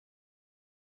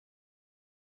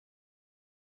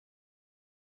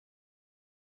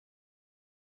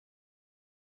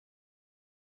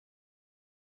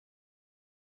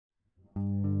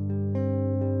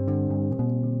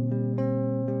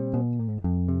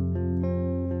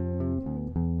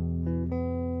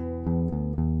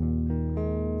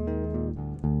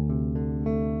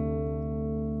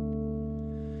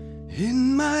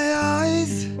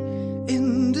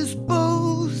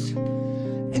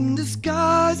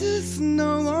places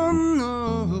no one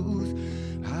knows.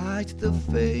 Hides the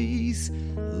face,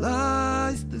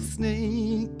 lies the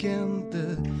snake, and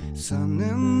the sun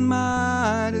in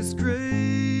my disgrace.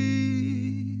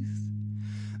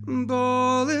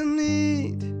 Ballin'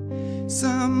 neat,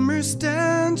 summer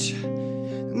stench.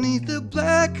 'Neath the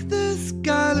black, the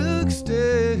sky looks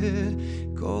dead.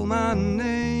 Call my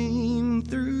name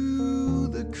through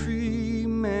the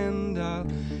cream, and I'll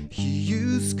hear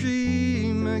you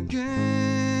scream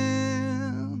again.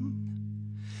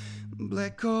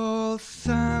 Black hole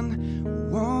sun,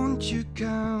 won't you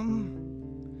come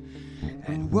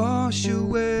and wash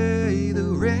away the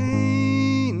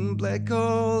rain? Black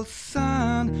hole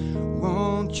sun,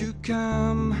 won't you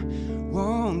come?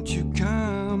 Won't you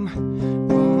come?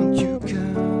 Won't you come?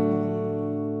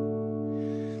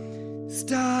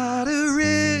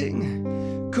 Stuttering,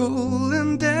 cold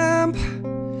and damp,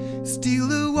 steal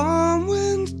the warm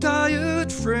wind,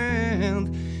 tired friend.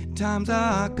 Times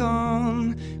are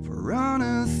gone for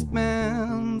honest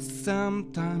men,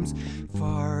 sometimes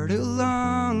far too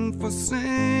long for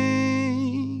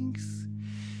snakes.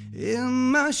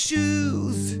 In my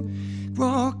shoes,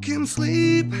 walk in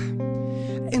sleep.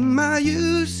 In my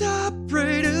youth I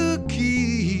pray to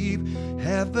keep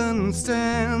heaven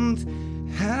stand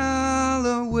hell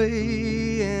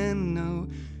away, and no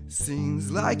sings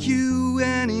like you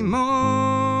anymore.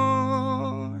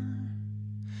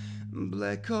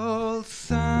 Black hole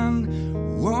sun,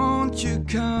 won't you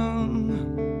come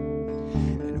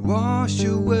and wash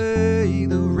away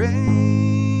the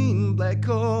rain? Black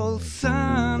hole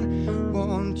sun,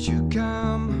 won't you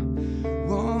come?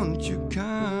 Won't you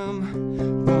come?